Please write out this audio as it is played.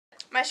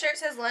My shirt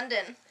says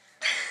London.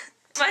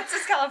 Mine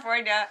says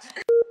California.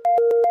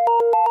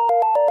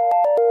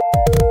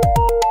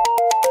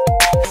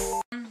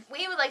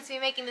 We would like to be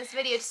making this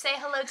video to say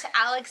hello to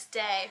Alex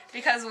Day.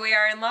 Because we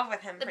are in love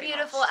with him. The pretty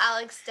beautiful much.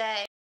 Alex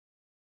Day.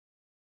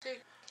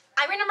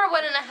 I'm your number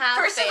 1.5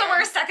 First fan. is the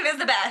worst, second is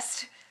the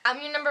best. I'm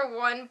your number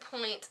 1.5.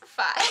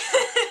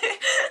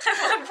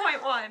 I'm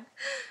 1.1.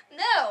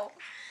 No.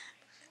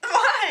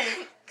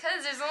 Why?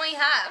 Because there's only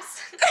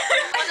halves.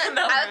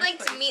 I would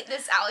like to meet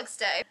this Alex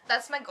Day.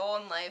 That's my goal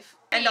in life.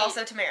 And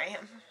also to marry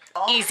him.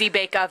 Easy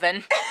bake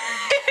oven.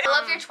 I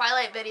love your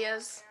Twilight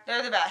videos.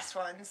 They're the best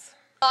ones.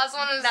 Last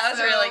one was That was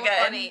so really good.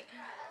 funny.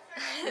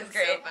 It's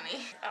great. So funny.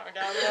 Oh my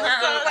god. So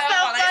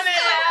funny,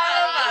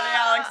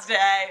 Alex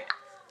Day.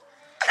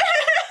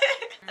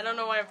 I don't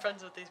know why I'm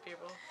friends with these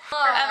people.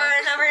 Forever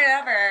and ever and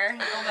ever.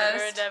 Never,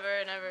 Almost.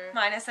 never, never.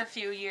 Minus a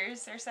few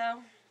years or so.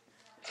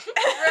 Forever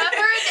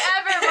and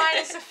ever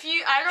minus a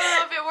few. I don't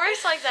know if it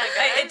works like that,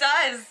 guys. It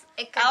does.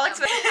 It could Alex.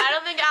 come. I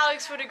don't think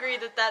Alex would agree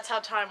that that's how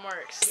time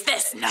works.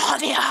 This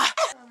Nadia.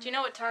 Do you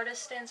know what TARDIS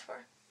stands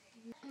for?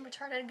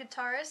 Retarded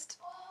guitarist.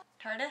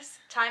 TARDIS?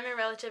 Time and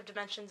relative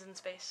dimensions in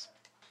space.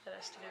 That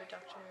has to do with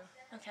Doctor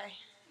Who. Okay.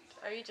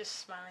 Are you just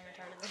smiling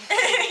retardedly?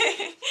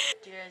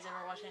 Do you guys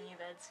ever watch any of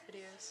Ed's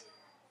videos?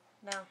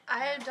 No.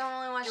 I don't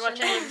really watch Do you watch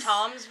any of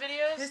Tom's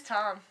videos? Who's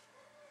Tom?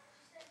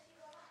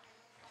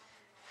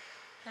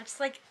 They're just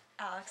like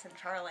Alex and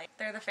Charlie.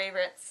 They're the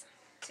favorites.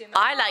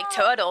 I like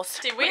turtles.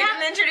 Did We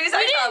didn't introduce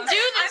ourselves. didn't do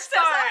I'm this so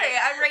part. sorry.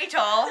 I'm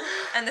Rachel,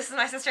 and this is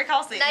my sister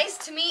Kelsey. Nice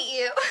to meet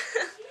you.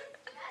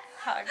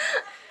 Hug.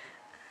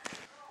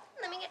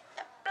 Let me get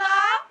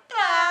Blah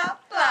blah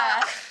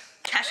blah.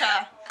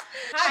 Kesha.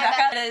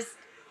 Rebecca is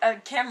a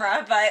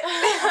camera, but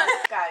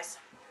Guys,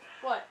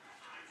 What?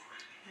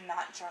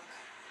 not drunk.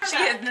 she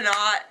is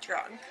not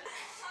drunk.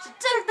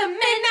 Took the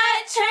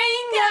midnight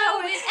train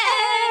going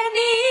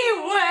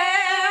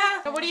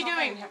anywhere. What are you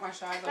doing? Hit my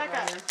shot.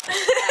 Becca.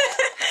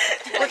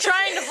 We're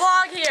trying to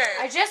vlog here.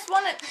 I just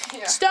wanted.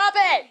 Stop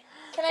it!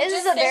 This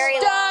is a very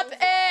Stop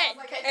it!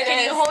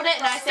 Can you hold it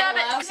and I say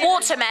hello?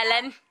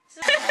 Watermelon.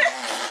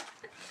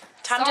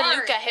 Time to Sorry.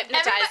 Luca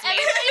hypnotized me.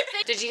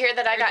 Did you hear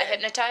that I got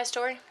hypnotized,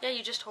 Tori? Yeah,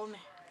 you just told me.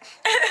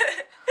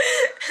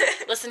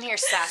 Listen here,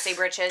 sassy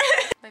britches.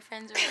 My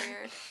friends are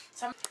weird.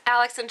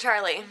 Alex and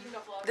Charlie.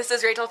 This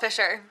is Rachel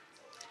Fisher.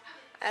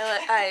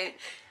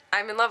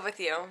 I'm in love with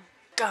you.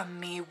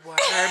 Gummy worms.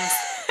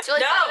 It's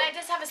really No. fun. Can I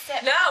just have a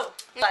sip? No.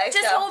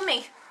 Just hold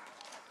me.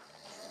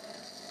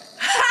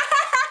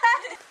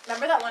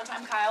 Remember that one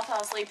time Kyle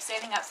fell asleep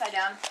standing upside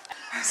down?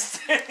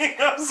 Standing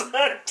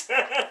upside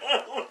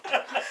down.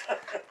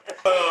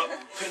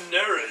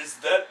 Panera is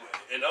that way,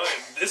 and I am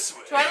this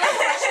way. He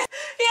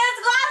has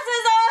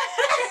glasses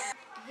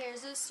on.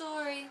 Here's a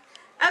story.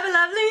 I'm a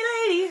lovely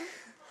lady.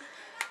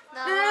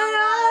 No.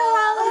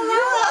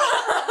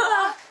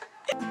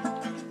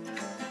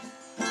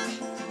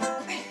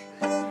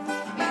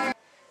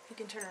 You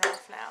can turn it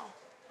off now.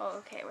 Oh,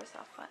 okay. Where's the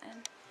off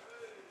button?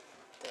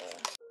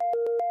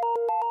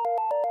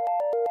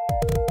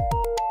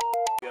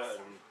 God,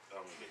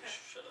 I'm gonna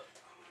shut up.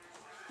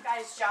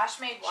 Guys, Josh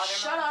made watermelon.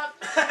 Shut up.